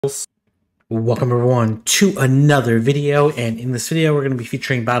Welcome everyone to another video, and in this video we're going to be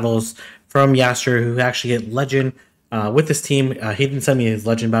featuring battles from Yasser, who actually hit legend with this team. He didn't send me his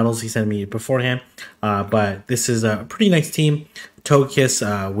legend battles, he sent me beforehand, but this is a pretty nice team.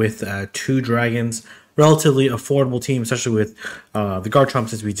 Togekiss with 2 dragons, relatively affordable team, especially with the Garchomp,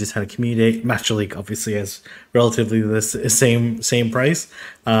 since we just had a community day. Master League obviously has relatively the same price,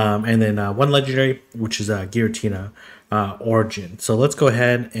 and then 1 legendary, which is Giratina Origin. So let's go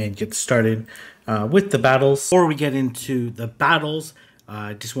ahead and get started with the battles. Before we get into the battles,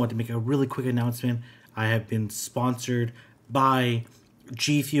 I just want to make a really quick announcement. I have been sponsored by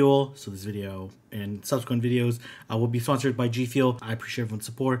G Fuel, so this video and subsequent videos will be sponsored by G Fuel. I appreciate everyone's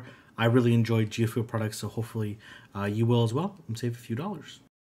support. I really enjoy G Fuel products, so hopefully you will as well and save a few dollars.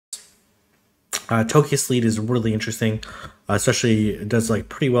 Togekiss lead is really interesting, especially it does like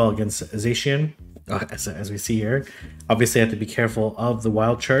pretty well against Zacian, as we see here. Obviously I have to be careful of the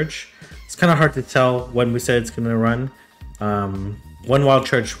wild charge. It's kind of hard to tell when we said it's going to run. 1 wild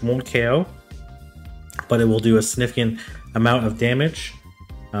charge won't KO, but it will do a significant amount of damage.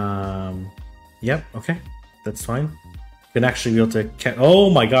 Yep, okay, that's fine. Can actually be able to oh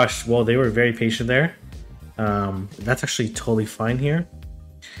my gosh, well, they were very patient there. That's actually totally fine here.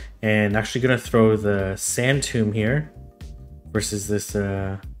 And actually gonna throw the Sand Tomb here versus this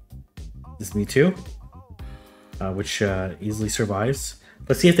this Mewtwo, which easily survives.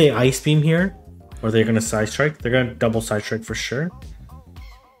 Let's see if they Ice Beam here, or they're gonna Side Strike. They're gonna double Side Strike for sure.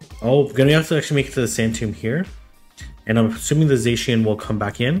 Oh, gonna have to actually make it to the Sand Tomb here, and I'm assuming the Zacian will come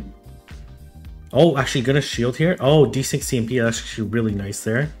back in. Oh, actually gonna shield here. Oh, D6 CMP, that's actually really nice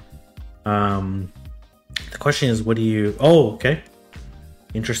there. The question is, what do you... Oh, okay.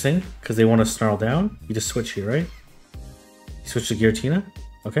 Interesting, because they want to snarl down. You just switch here, right? You switch to Giratina?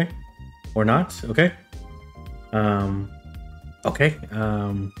 Okay. Or not? Okay. Okay.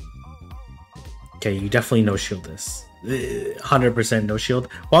 Okay, you definitely no shield this. 100% no shield.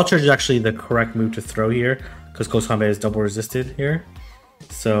 Wild Charge is actually the correct move to throw here, because Close Combat is double resisted here.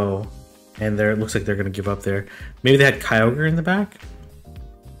 So... And there, it looks like they're going to give up there. Maybe they had Kyogre in the back?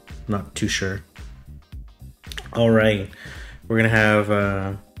 Not too sure. Alright. We're going to have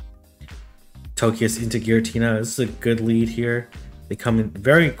Togekiss into Giratina. This is a good lead here. They come in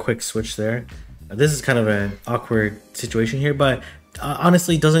very quick switch there. This is kind of an awkward situation here, but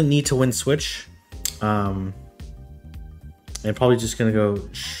honestly doesn't need to win switch. And probably just going to go...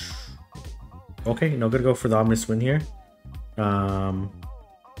 Okay, no, going to go for the Omnis win here.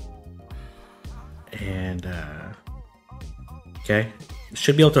 Okay,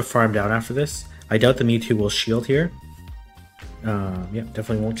 should be able to farm down after this. I doubt the Mewtwo will shield here. Yeah,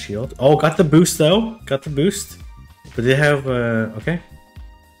 definitely won't shield. Oh, got the boost though. Got the boost. But they have okay.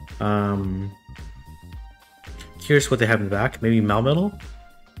 Curious what they have in the back. Maybe Melmetal.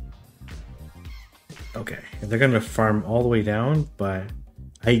 Okay, they're gonna farm all the way down, but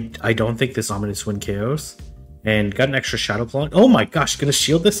I don't think this Ominous Wind KOs. And got an extra Shadow Claw. Oh my gosh, gonna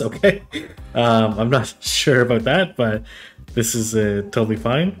shield this? Okay. I'm not sure about that, but this is totally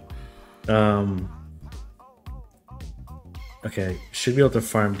fine. Okay, should be able to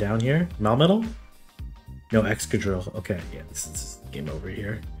farm down here. Melmetal? No, Excadrill. Okay, yeah, this is game over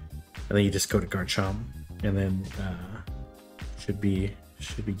here. And then you just go to Garchomp, and then should be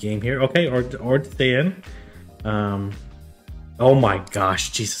game here. Okay, or stay in. Oh my gosh,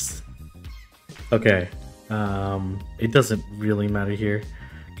 Jesus. Okay. It doesn't really matter here.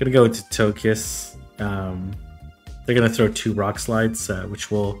 Gonna go to Togekiss. They're gonna throw 2 Rock Slides,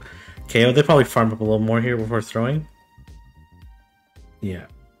 which will KO. They probably farm up a little more here before throwing. Yeah,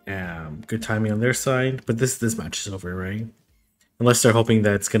 good timing on their side. But this match is over, right? Unless they're hoping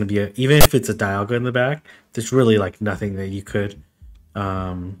that it's gonna be even if it's a Dialga in the back, there's really like nothing that you could.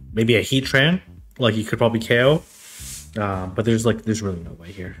 Maybe a Heatran, like you could probably KO. But there's really no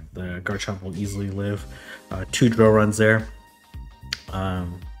way here. The Garchomp will easily live. 2 draw runs there.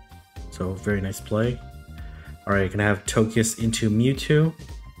 So very nice play. Alright, gonna have Togekiss into Mewtwo.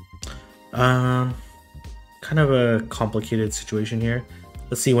 Kind of a complicated situation here.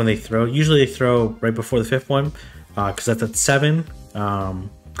 Let's see when they throw. Usually they throw right before the 5th one, because that's at 7. Gonna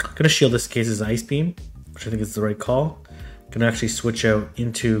shield this in case it's Ice Beam, which I think is the right call. Gonna actually switch out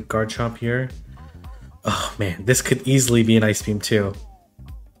into Garchomp here. Oh man, this could easily be an Ice Beam too.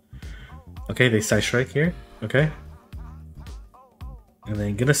 Okay, they Side Strike here. Okay. And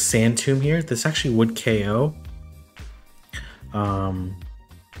then gonna Sand Tomb here. This actually would KO. Yeah,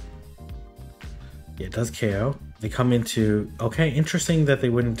 it does KO. They come into... Okay, interesting that they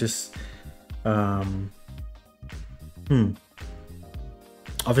wouldn't just...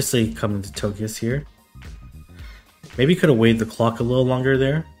 Obviously come into Togekiss here. Maybe could have waited the clock a little longer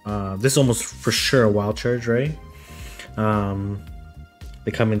there. This is almost for sure a wild charge, right?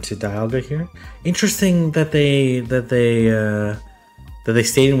 They come into Dialga here. Interesting that they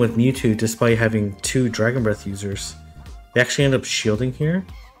stayed in with Mewtwo despite having 2 Dragon Breath users. They actually end up shielding here.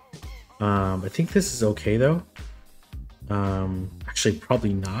 I think this is okay though. Actually,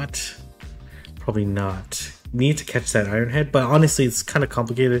 probably not. Probably not. We need to catch that Iron Head, but honestly, it's kind of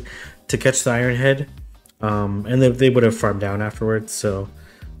complicated to catch the Iron Head. And they would have farmed down afterwards, so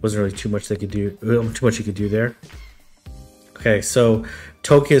wasn't really too much they could do. Too much you could do there. Okay, so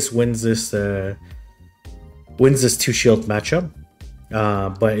Togekiss wins this 2-shield matchup.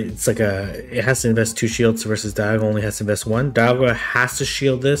 But it's like it has to invest 2 shields versus Dialga only has to invest 1. Dialga has to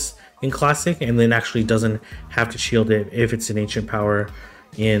shield this in Classic, and then actually doesn't have to shield it if it's an Ancient Power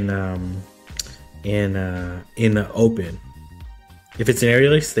in Open. If it's an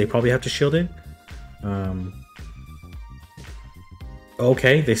Aerialist, they probably have to shield it.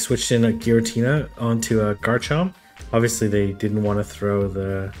 Okay, they switched in a Giratina onto a Garchomp. Obviously, they didn't want to throw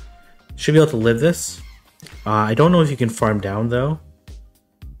the. Should be able to live this. I don't know if you can farm down though.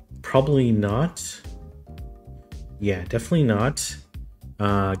 Probably not. Yeah, definitely not.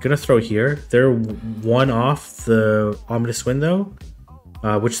 Gonna throw here. They're 1 off the Ominous Window,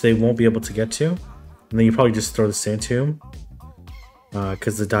 which they won't be able to get to. And then you probably just throw the Sand Tomb,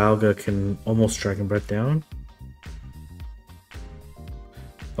 because the Dialga can almost Dragon Breath down.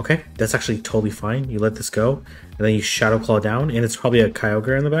 Okay, that's actually totally fine. You let this go, and then you Shadow Claw down, and it's probably a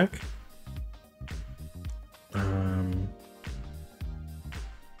Kyogre in the back.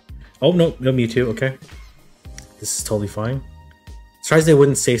 Oh, no Mewtwo, okay. This is totally fine. Surprised they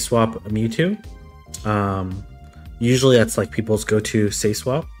wouldn't safe swap a Mewtwo. Usually that's like people's go-to safe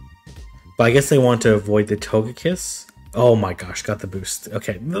swap. But I guess they want to avoid the Togekiss. Oh my gosh, got the boost.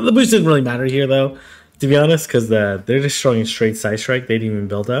 Okay, the boost didn't really matter here though, to be honest, because they're just showing straight Side Strike. They didn't even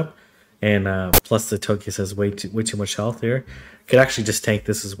build up. And plus the Togekiss has way too much health here. Could actually just tank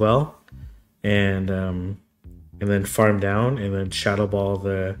this as well. And then farm down and then Shadow Ball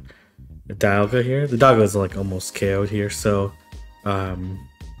the Dialga here. The Dialga is like almost KO'd here, so I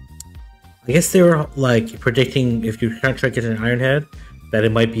guess they were like predicting if you can't try to get an Iron Head that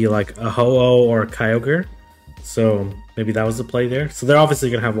it might be like a Ho-Oh or a Kyogre. So maybe that was the play there. So they're obviously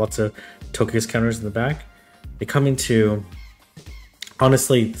gonna have lots of Togekiss counters in the back. They come into,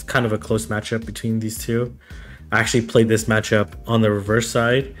 honestly, it's kind of a close matchup between these two. I actually played this matchup on the reverse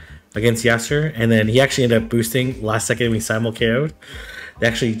side against Yasser, and then he actually ended up boosting last second. We simul KO'd. They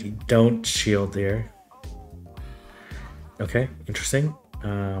actually don't shield there. Okay, interesting.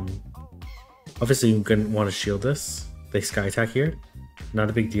 Obviously, you're gonna want to shield this. They Sky Attack here, not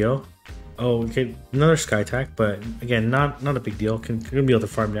a big deal. Oh, okay, another Sky Attack, but again, not a big deal. Can be able to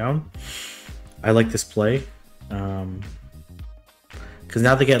farm down. I like this play, because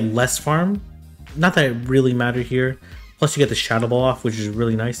now they get less farm. Not that it really mattered here. Plus, you get the Shadow Ball off, which is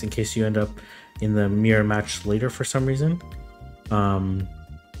really nice in case you end up in the mirror match later for some reason. But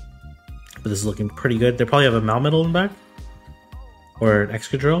this is looking pretty good. They probably have a Malmetal in the back. Or an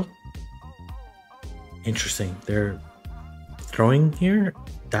Excadrill. Interesting. They're throwing here.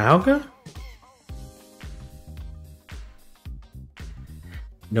 Dialga?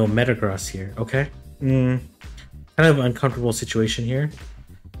 No Metagross here. Okay. Kind of an uncomfortable situation here.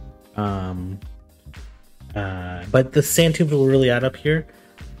 But the Sand Tubes will really add up here.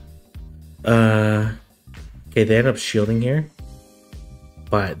 Okay, they end up shielding here.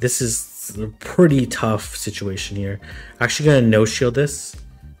 But this is a pretty tough situation here. Actually gonna no shield this.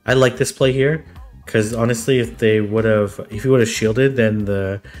 I like this play here, because honestly, if he would have shielded, then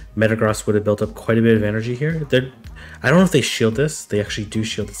the Metagross would have built up quite a bit of energy here. I don't know if they shield this. They actually do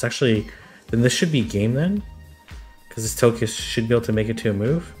shield this. Actually, then this should be game then, because this Togekiss should be able to make it to a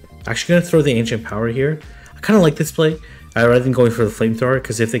move. Actually gonna throw the Ancient Power here. I kind of like this play rather than going for the Flamethrower,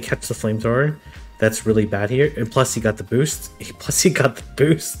 because if they catch the Flamethrower, that's really bad here. And plus he got the boost. Plus he got the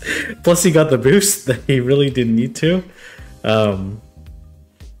boost that he really didn't need to.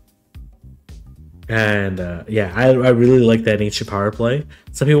 Yeah, I really like that Ancient Power play.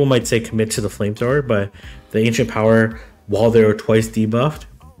 Some people might say commit to the Flamethrower, but the Ancient Power, while they were twice debuffed,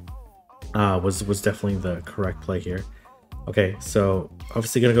 was definitely the correct play here. Okay, so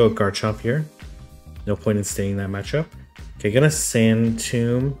obviously gonna go with Garchomp here. No point in staying in that matchup. Okay, gonna Sand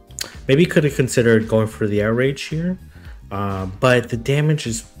Tomb. Maybe could have considered going for the Outrage here, but the damage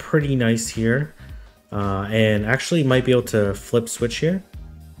is pretty nice here, and actually might be able to flip switch here.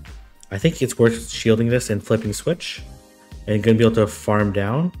 I think it's worth shielding this and flipping switch, and gonna be able to farm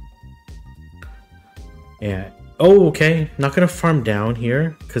down. Yeah. Oh, okay. Not gonna farm down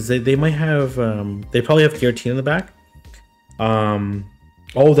here because they might have they probably have Giratina in the back.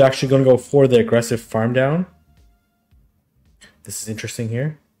 Oh, they're actually going to go for the aggressive farm down. This is interesting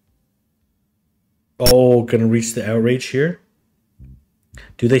here. Oh, going to reach the outrage here.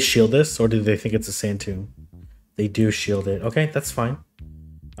 Do they shield this, or do they think it's a sand tomb? They do shield it. Okay, that's fine.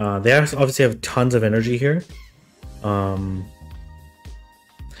 They obviously have tons of energy here. I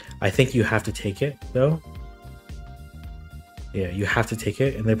think you have to take it, though. Yeah, you have to take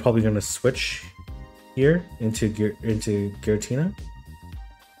it, and they're probably going to switch here into Giratina.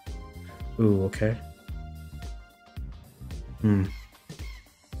 Ooh, okay.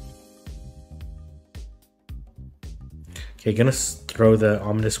 Okay, gonna throw the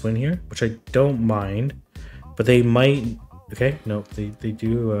ominous wind here, which I don't mind, but they might. Okay, no, they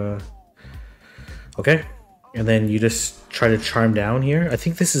do. Okay, and then you just try to charm down here. I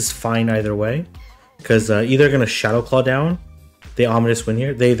think this is fine either way, because either gonna Shadow Claw down the ominous wind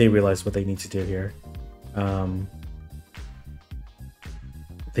here. They realize what they need to do here.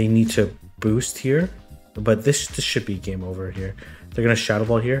 They need to boost here, but this should be game over here. They're gonna Shadow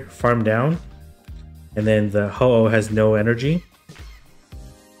Ball here, farm down. And then the Ho-Oh has no energy,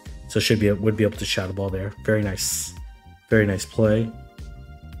 so would be able to Shadow Ball there. Very nice play.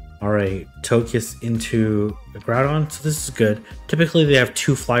 All right, Tokius into a Groudon, so this is good. Typically they have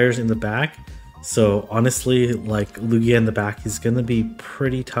 2 flyers in the back, so honestly, like Lugia in the back is gonna be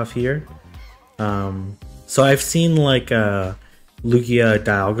pretty tough here. So I've seen like Lugia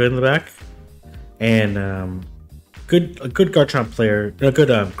Dialga in the back, and a good Garchomp player, a good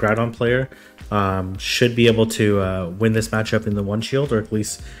Groudon player. Should be able to win this matchup in the 1 shield, or at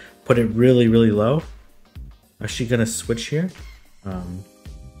least put it really low. Actually gonna switch here.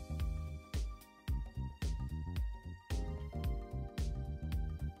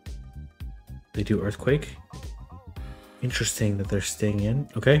 They do Earthquake. Interesting that they're staying in.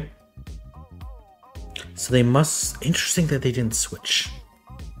 Okay. So they must... Interesting that they didn't switch.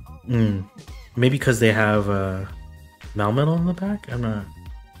 Maybe because they have Melmetal in the back? I'm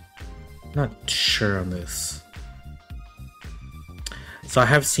not sure on this. So I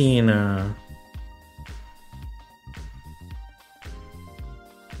have seen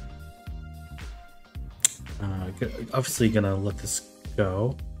obviously gonna let this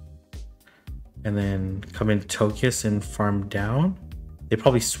go and then come into Tokius and farm down. They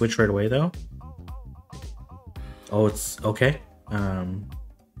probably switch right away though. Oh, it's okay. To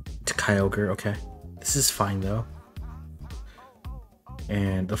Kyogre, okay. This is fine though.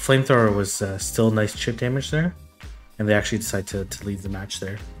 And the flamethrower was still nice chip damage there, and they actually decide to leave the match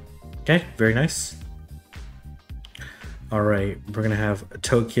there. Okay, very nice. All right, we're gonna have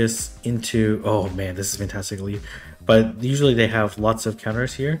Tokius into. Oh man, this is fantastic lead. But usually they have lots of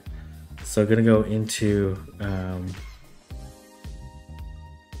counters here, so gonna go into.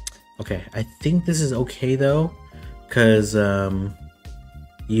 Okay, I think this is okay though, because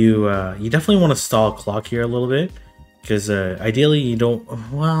you definitely want to stall clock here a little bit. Because ideally you don't.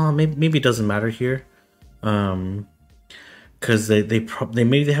 Well, maybe it doesn't matter here, because they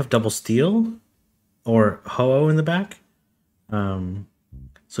maybe have double steal or Ho-Oh in the back.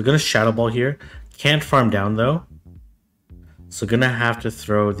 So gonna Shadow Ball here. Can't farm down though, so gonna have to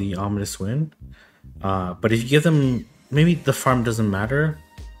throw the ominous wind. But if you give them, maybe the farm doesn't matter.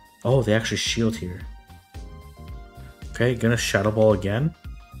 Oh, they actually shield here. Okay, gonna Shadow Ball again.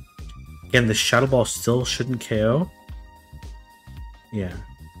 Again, the Shadow Ball still shouldn't KO. Yeah.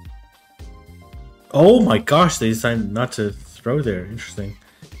 Oh my gosh, they decided not to throw there. Interesting.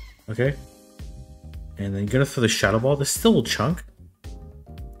 Okay. And then gonna throw the Shadow Ball. This still will chunk.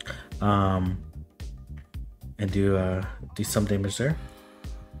 And do some damage there.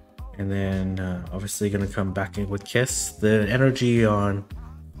 And then obviously gonna come back in with Kiss. The energy on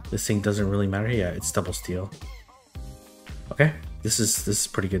this thing doesn't really matter. Yeah, it's double steal. Okay. This is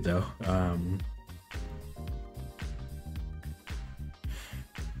pretty good though.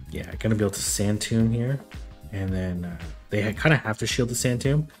 Yeah, gonna be able to Sand Tomb here, and then they kind of have to shield the Sand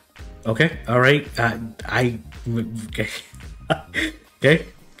Tomb. Okay, all right. Okay, okay.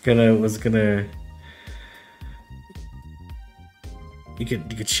 You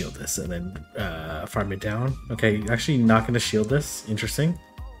could shield this and then farm it down. Okay, actually not gonna shield this. Interesting.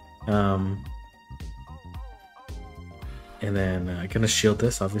 And then gonna shield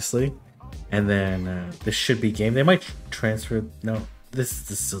this obviously, and then this should be game. They might transfer. No. This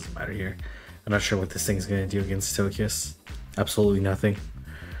doesn't matter here. I'm not sure what this thing's gonna do against Tokius. Absolutely nothing.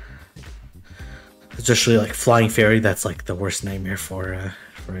 Especially like Flying Fairy, that's like the worst nightmare for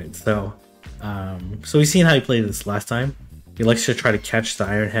it. So we've seen how he played this last time. He likes to try to catch the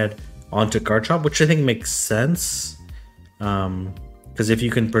Iron Head onto Garchomp, which I think makes sense. Because if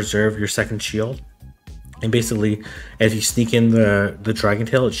you can preserve your second shield, And basically, if you sneak in the Dragon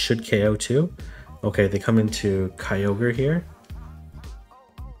Tail, it should KO too. Okay, they come into Kyogre here.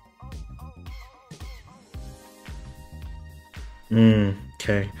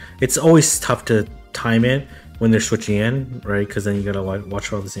 Okay. It's always tough to time it when they're switching in, right? Because then you gotta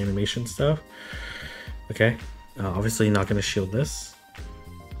watch all this animation stuff. Okay. Obviously not gonna shield this.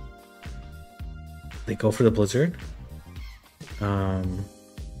 They go for the Blizzard.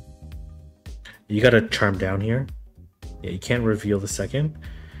 You gotta charm down here. Yeah, you can't reveal the second.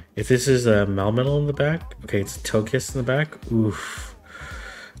 If this is a Melmetal in the back, okay, it's a Togekiss in the back. Oof.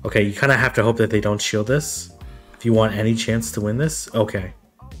 Okay, you kind of have to hope that they don't shield this if you want any chance to win this. Okay.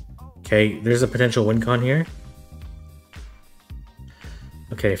 Okay, there's a potential win con here.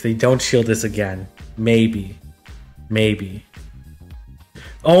 Okay, if they don't shield this again, maybe. Maybe.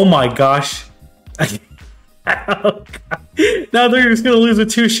 Oh my gosh. Oh God. Now they're just gonna lose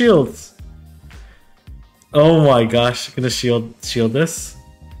with 2 shields. Oh my gosh, gonna shield this.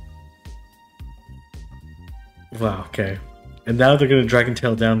 Wow, okay. And now they're gonna Dragon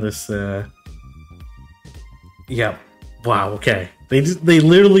Tail down this yeah. Wow, okay. They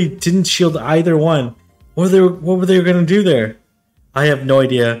literally didn't shield either one. What were they gonna do there? I have no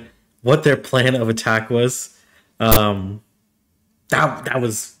idea what their plan of attack was. That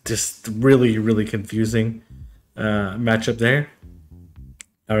was just really confusing matchup there.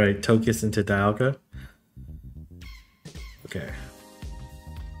 All right, Togekiss into Dialga. Okay.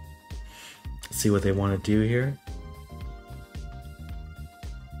 Let's see what they want to do here.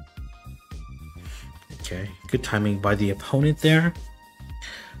 Okay, good timing by the opponent there.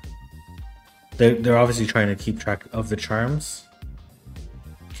 They're obviously trying to keep track of the charms.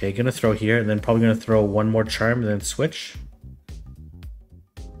 Okay, gonna throw here, and then probably gonna throw one more charm and then switch.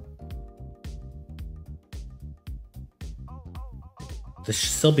 This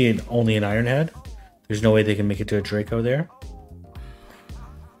should still be only an Iron Head. There's no way they can make it to a Draco there.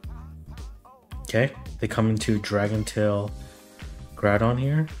 Okay, they come into Dragon Tail Groudon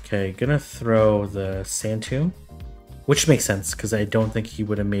here. Okay, gonna throw the Sand Tomb, which makes sense because I don't think he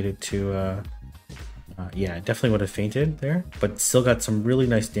would have made it to. Yeah, definitely would have fainted there, but still got some really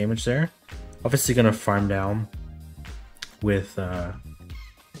nice damage there. Obviously, gonna farm down with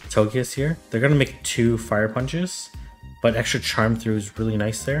Togekiss here. They're gonna make 2 Fire Punches, but extra Charm through is really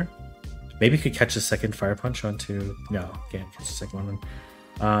nice there. Maybe you could catch a second Fire Punch onto. No, can't catch a second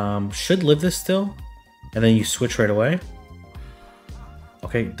one. Should live this still, and then you switch right away.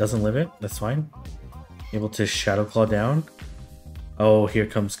 Okay, doesn't live it. That's fine. Able to Shadow Claw down. Oh, here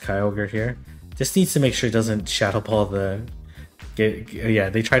comes Kyogre here. Just needs to make sure it doesn't Shadow Ball the. Yeah,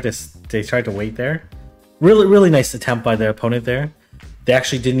 they tried to wait there. Really nice attempt by the opponent there. They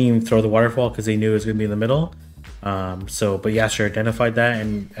actually didn't even throw the waterfall because they knew it was going to be in the middle. But Yasser identified that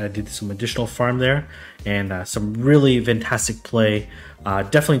and did some additional farm there, and some really fantastic play.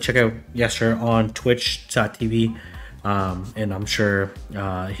 Definitely check out Yasser on twitch.tv, and I'm sure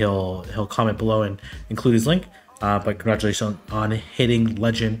he'll comment below and include his link. But congratulations on hitting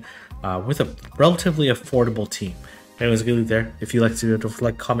Legend with a relatively affordable team. Anyways, good look there. If you like this video, don't forget to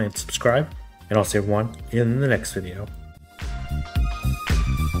like, comment, and subscribe, and I'll see everyone in the next video.